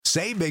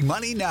Save big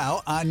money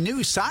now on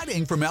new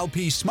siding from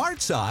LP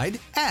SmartSide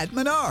at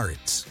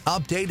Menards.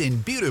 Update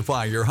and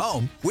beautify your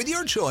home with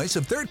your choice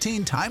of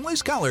 13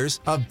 timeless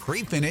colors of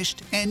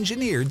pre-finished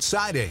engineered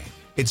siding.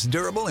 It's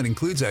durable and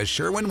includes a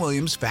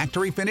Sherwin-Williams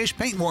factory finish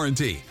paint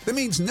warranty that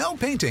means no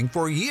painting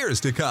for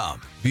years to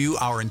come. View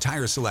our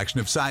entire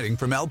selection of siding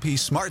from LP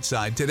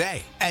SmartSide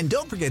today. And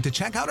don't forget to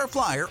check out our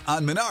flyer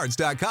on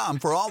Menards.com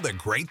for all the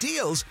great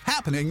deals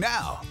happening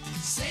now.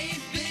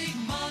 Save big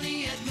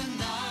money at Menards.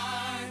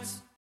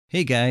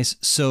 Hey guys,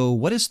 so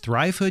what is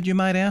Thrivehood, you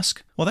might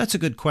ask? Well, that's a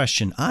good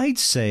question. I'd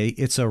say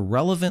it's a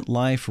relevant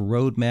life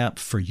roadmap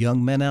for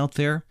young men out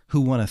there who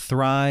want to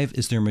thrive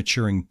as they're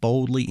maturing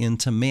boldly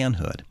into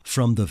manhood.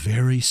 From the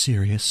very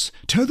serious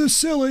to the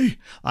silly,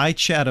 I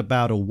chat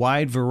about a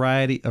wide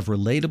variety of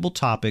relatable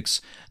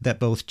topics that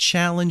both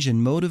challenge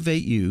and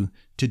motivate you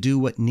to do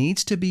what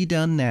needs to be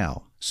done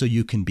now so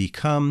you can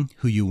become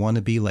who you want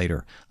to be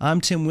later.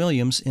 I'm Tim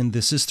Williams, and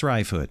this is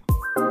Thrivehood.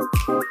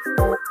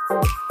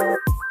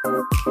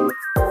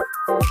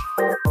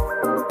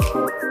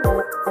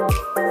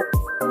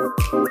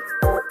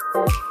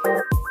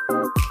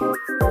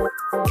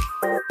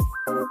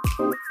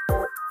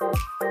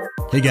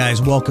 Hey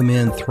guys, welcome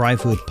in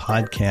Thrivehood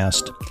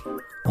Podcast.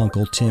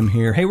 Uncle Tim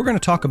here. Hey, we're going to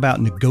talk about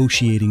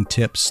negotiating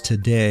tips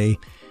today.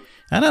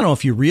 I don't know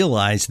if you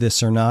realize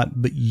this or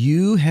not, but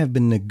you have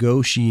been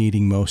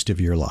negotiating most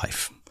of your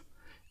life.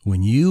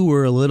 When you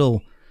were a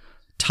little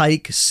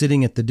tyke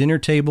sitting at the dinner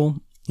table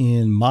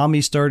and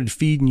mommy started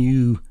feeding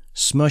you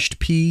smushed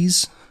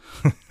peas,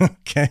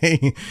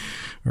 okay,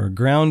 or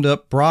ground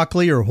up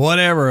broccoli or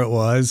whatever it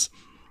was,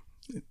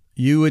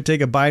 you would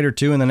take a bite or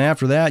two, and then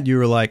after that, you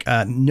were like,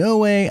 no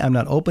way, I'm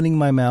not opening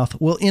my mouth.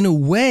 Well, in a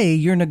way,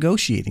 you're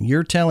negotiating.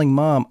 You're telling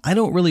mom, I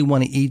don't really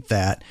want to eat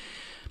that.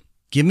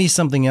 Give me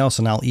something else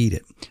and I'll eat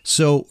it.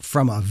 So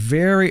from a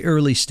very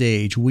early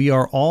stage, we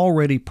are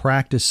already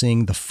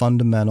practicing the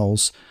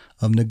fundamentals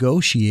of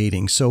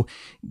negotiating. So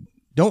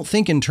don't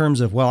think in terms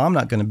of, well, I'm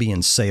not going to be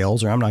in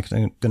sales, or I'm not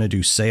going to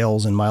do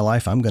sales in my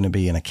life. I'm going to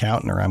be an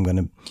accountant, or I'm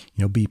going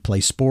to play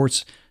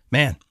sports.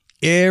 Man,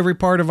 every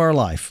part of our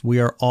life,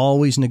 we are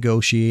always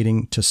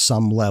negotiating to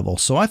some level.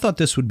 So I thought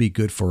this would be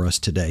good for us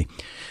today.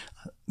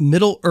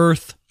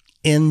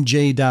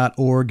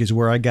 MiddleEarthNJ.org is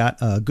where I got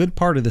a good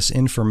part of this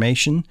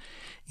information.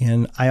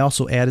 And I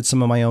also added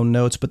some of my own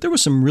notes, but there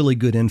was some really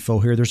good info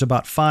here. There's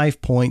about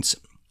 5 points.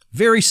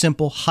 Very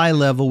simple, high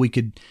level. We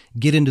could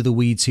get into the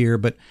weeds here,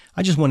 but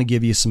I just want to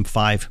give you some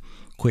 5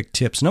 quick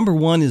tips. Number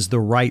 1 is the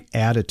right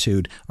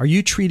attitude. Are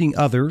you treating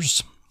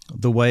others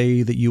the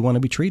way that you want to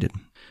be treated?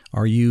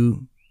 Are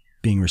you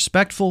being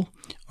respectful?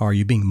 Are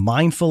you being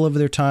mindful of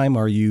their time?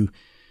 Are you,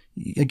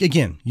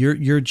 again,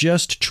 you're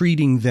just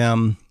treating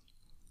them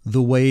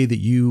the way that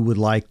you would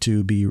like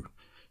to be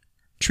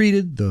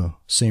treated, the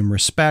same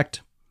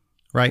respect,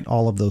 right?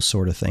 All of those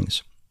sort of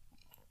things.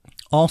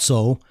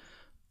 Also,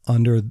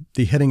 under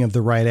the heading of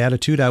the right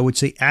attitude, I would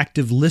say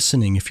active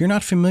listening. If you're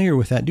not familiar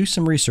with that, do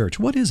some research.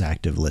 What is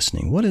active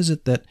listening? What is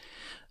it that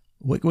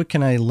What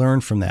can I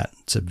learn from that?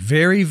 It's a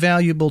very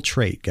valuable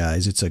trait,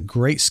 guys. It's a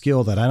great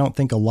skill that I don't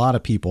think a lot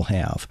of people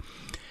have.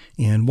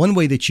 And one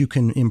way that you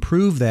can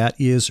improve that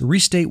is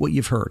restate what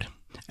you've heard.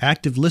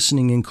 Active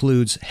listening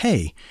includes,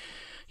 hey,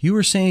 you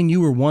were saying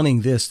you were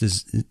wanting this.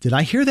 Did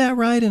I hear that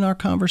right in our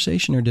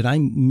conversation, or did I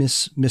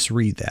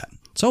misread that?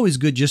 It's always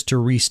good just to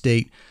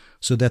restate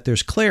so that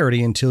there's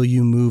clarity until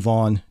you move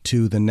on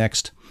to the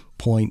next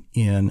point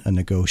in a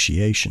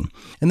negotiation.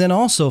 And then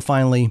also,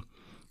 finally,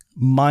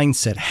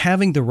 mindset,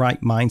 having the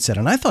right mindset.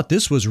 And I thought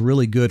this was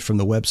really good from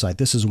the website.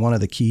 This is one of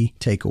the key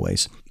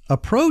takeaways.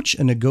 Approach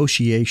a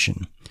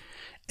negotiation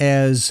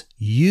as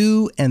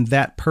you and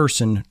that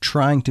person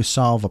trying to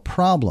solve a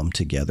problem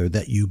together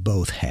that you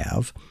both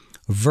have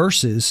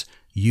versus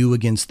you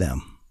against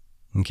them.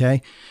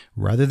 Okay?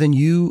 Rather than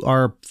you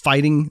are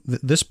fighting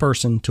this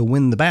person to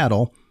win the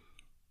battle,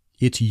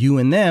 it's you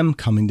and them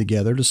coming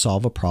together to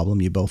solve a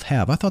problem you both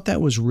have. I thought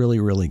that was really,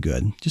 really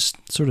good.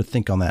 Just sort of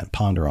think on that,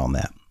 ponder on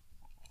that.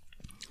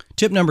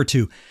 Tip number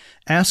 2,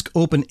 ask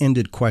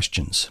open-ended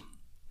questions.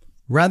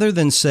 Rather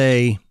than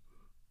say,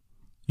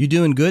 you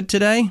doing good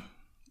today?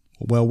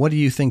 Well, what do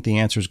you think the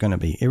answer is going to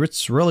be?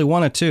 It's really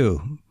one of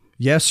two,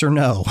 yes or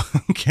no,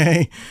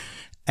 okay?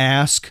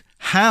 Ask,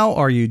 how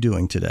are you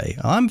doing today?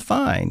 I'm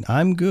fine,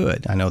 I'm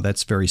good. I know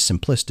that's very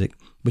simplistic,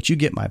 but you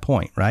get my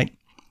point, right?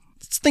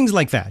 It's things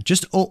like that,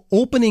 just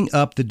opening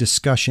up the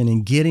discussion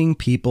and getting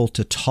people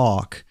to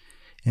talk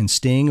and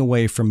staying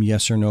away from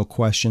yes or no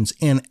questions,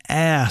 and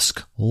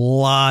ask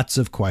lots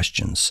of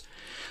questions.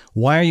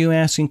 Why are you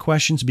asking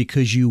questions?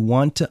 Because you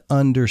want to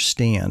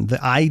understand.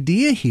 The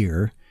idea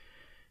here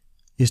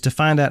is to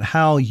find out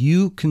how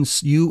you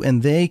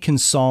and they can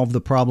solve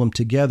the problem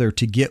together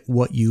to get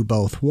what you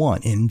both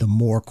want. And the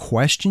more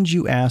questions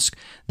you ask,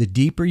 the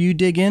deeper you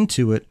dig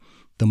into it,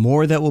 the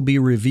more that will be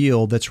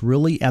revealed that's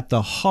really at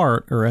the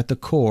heart or at the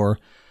core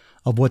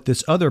of what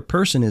this other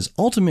person is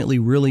ultimately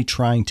really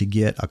trying to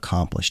get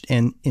accomplished.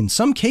 And in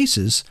some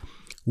cases,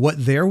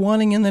 what they're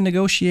wanting in the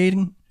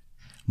negotiating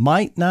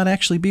might not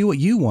actually be what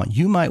you want.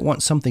 You might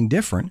want something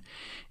different.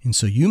 And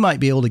so you might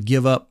be able to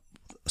give up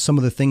some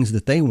of the things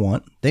that they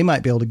want. They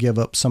might be able to give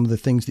up some of the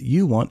things that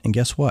you want. And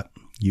guess what?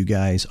 You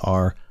guys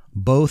are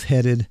both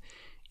headed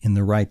in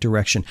the right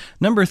direction.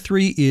 Number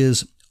 3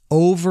 is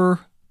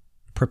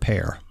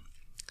over-prepare.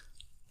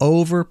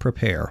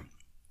 Over-prepare.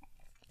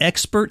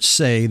 Experts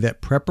say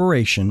that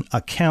preparation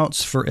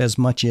accounts for as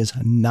much as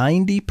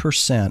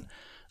 90%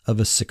 of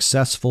a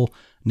successful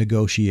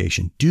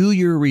negotiation. Do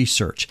your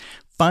research.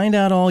 Find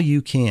out all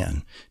you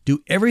can.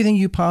 Do everything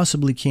you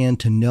possibly can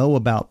to know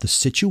about the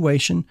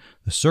situation,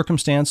 the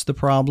circumstance, the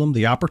problem,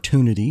 the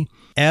opportunity,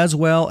 as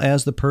well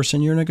as the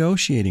person you're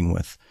negotiating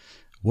with.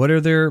 What are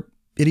their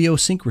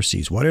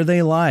idiosyncrasies? What are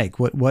they like?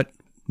 What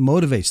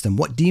motivates them?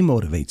 What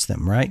demotivates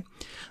them, right?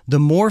 The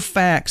more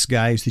facts,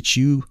 guys, that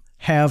you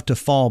have to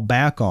fall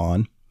back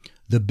on,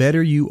 the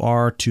better you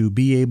are to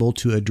be able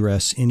to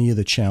address any of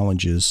the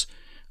challenges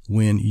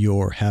when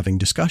you're having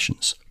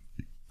discussions.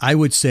 I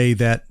would say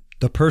that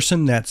the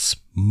person that's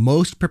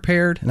most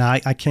prepared, and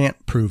I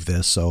can't prove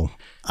this, so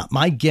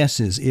my guess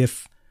is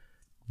if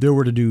there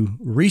were to do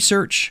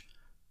research,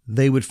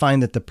 they would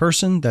find that the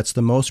person that's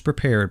the most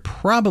prepared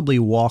probably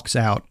walks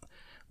out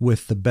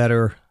with the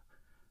better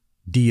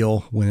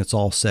deal when it's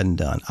all said and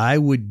done. I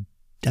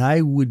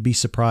would be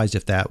surprised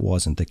if that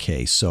wasn't the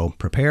case. So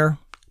prepare.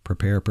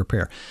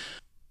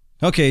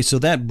 Okay, so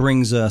that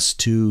brings us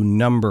to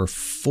number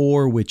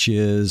 4, which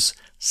is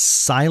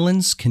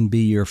silence can be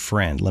your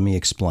friend. Let me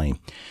explain.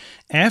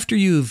 After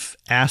you've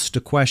asked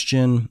a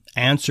question,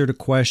 answered a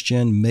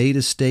question, made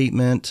a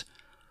statement,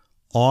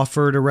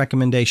 offered a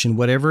recommendation,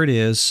 whatever it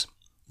is,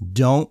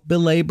 don't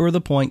belabor the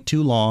point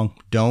too long.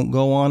 Don't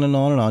go on and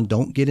on and on.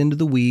 Don't get into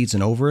the weeds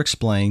and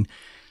over-explain.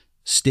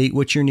 State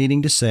what you're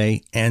needing to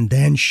say and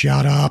then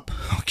shut up,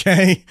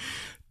 okay?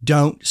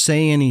 Don't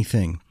say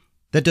anything.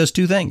 That does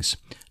 2 things.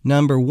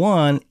 Number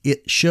 1,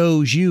 it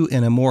shows you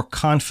in a more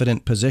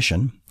confident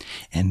position.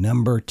 And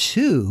number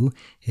 2,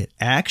 it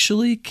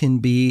actually can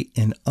be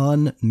an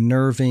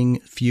unnerving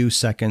few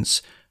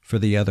seconds for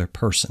the other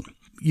person.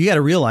 You got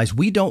to realize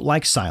we don't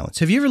like silence.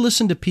 Have you ever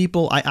listened to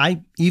people?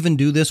 I even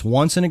do this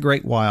once in a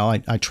great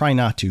while. I try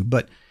not to,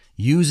 but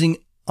using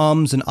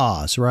ums and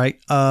ahs, right?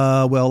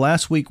 Well,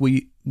 last week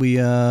we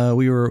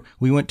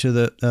went to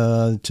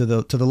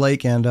the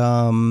lake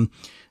and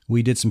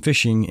we did some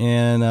fishing.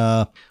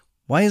 And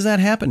why is that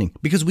happening?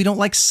 Because we don't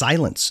like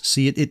silence.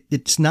 See,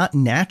 it's not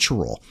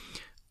natural.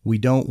 We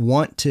don't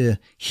want to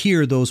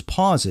hear those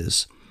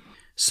pauses.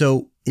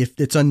 So if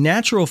it's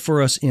unnatural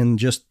for us in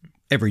just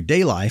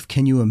everyday life,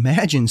 can you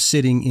imagine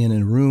sitting in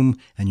a room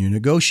and you're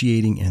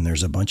negotiating and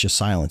there's a bunch of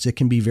silence? It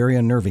can be very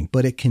unnerving,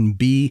 but it can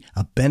be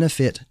a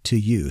benefit to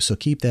you. So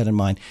keep that in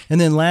mind. And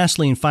then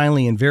lastly and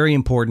finally, and very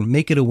important,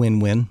 make it a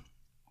win-win.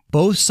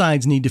 Both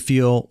sides need to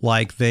feel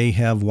like they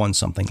have won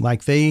something,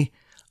 like they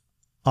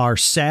are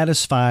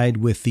satisfied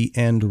with the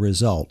end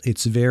result.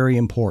 It's very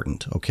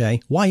important,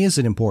 okay? Why is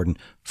it important?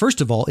 First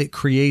of all, it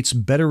creates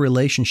better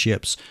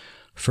relationships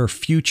for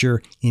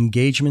future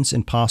engagements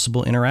and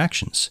possible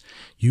interactions.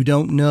 You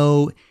don't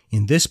know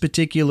in this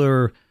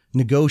particular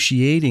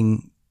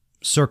negotiating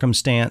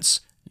circumstance,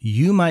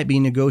 you might be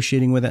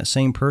negotiating with that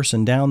same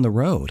person down the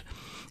road.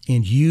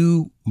 And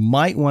you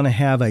might want to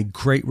have a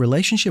great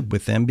relationship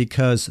with them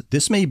because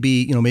this may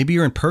be, maybe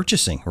you're in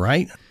purchasing,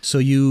 right? So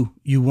you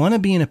want to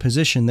be in a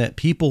position that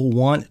people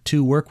want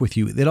to work with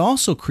you. It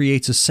also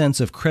creates a sense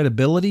of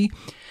credibility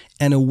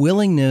and a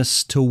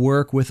willingness to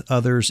work with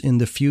others in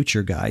the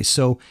future, guys.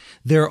 So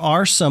there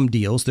are some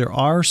deals, there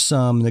are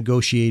some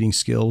negotiating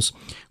skills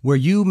where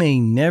you may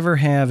never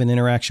have an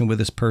interaction with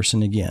this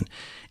person again.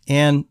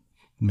 And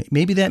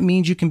maybe that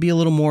means you can be a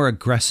little more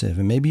aggressive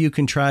and maybe you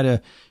can try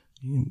to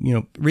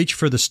reach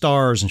for the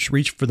stars and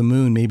reach for the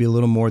moon maybe a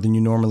little more than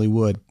you normally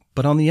would.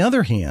 But on the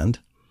other hand,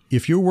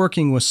 if you're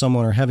working with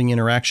someone or having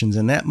interactions,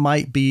 and that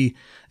might be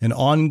an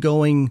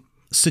ongoing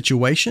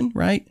situation,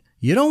 right?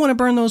 You don't want to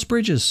burn those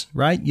bridges,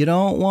 right? You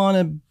don't want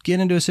to get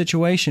into a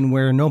situation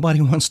where nobody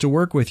wants to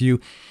work with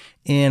you.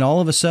 And all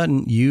of a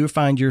sudden you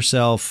find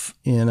yourself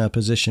in a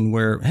position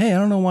where, hey, I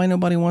don't know why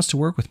nobody wants to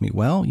work with me.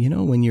 Well,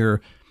 when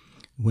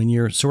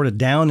you're sort of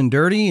down and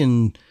dirty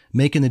and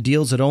making the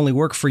deals that only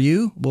work for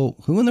you, well,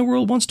 who in the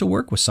world wants to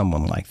work with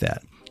someone like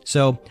that?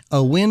 So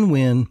a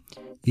win-win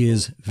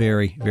is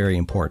very, very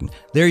important.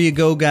 There you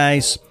go,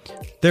 guys.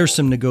 There's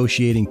some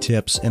negotiating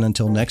tips. And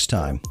until next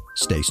time,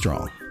 stay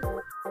strong.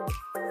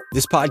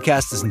 This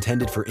podcast is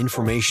intended for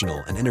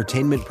informational and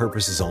entertainment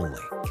purposes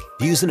only.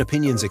 Views and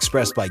opinions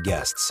expressed by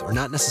guests are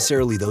not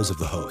necessarily those of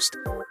the host.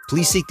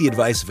 Please seek the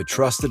advice of a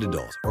trusted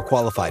adult or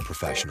qualified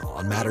professional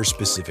on matters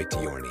specific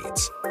to your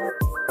needs.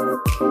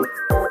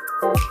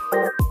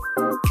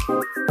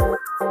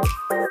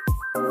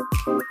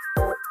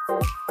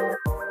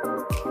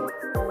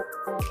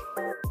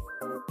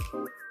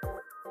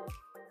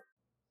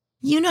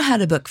 You know how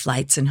to book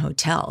flights and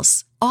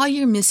hotels. All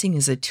you're missing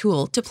is a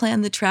tool to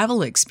plan the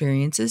travel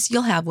experiences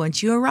you'll have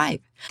once you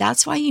arrive.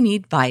 That's why you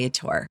need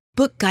Viator.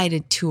 Book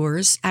guided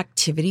tours,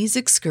 activities,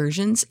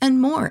 excursions, and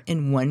more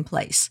in one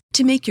place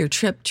to make your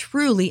trip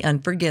truly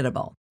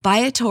unforgettable.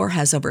 Viator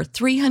has over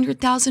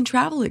 300,000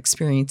 travel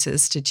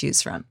experiences to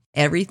choose from.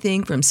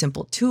 Everything from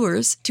simple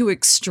tours to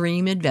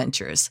extreme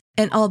adventures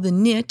and all the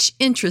niche,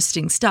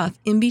 interesting stuff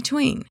in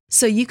between.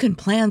 So you can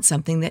plan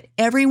something that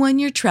everyone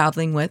you're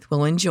traveling with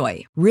will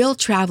enjoy. Real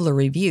traveler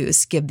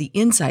reviews give the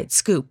inside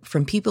scoop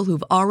from people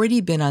who've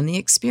already been on the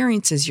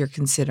experiences you're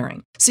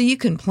considering. So you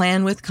can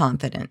plan with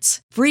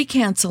confidence. Free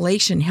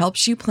cancellation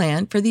helps you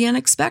plan for the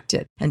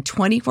unexpected. And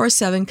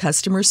 24/7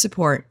 customer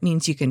support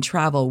means you can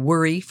travel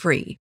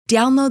worry-free.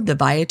 Download the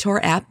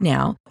Viator app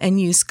now and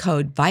use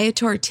code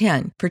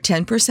Viator10 for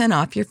 10%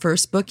 off your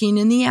first booking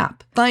in the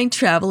app. Find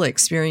travel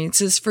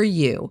experiences for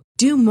you.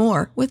 Do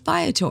more with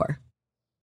Viator.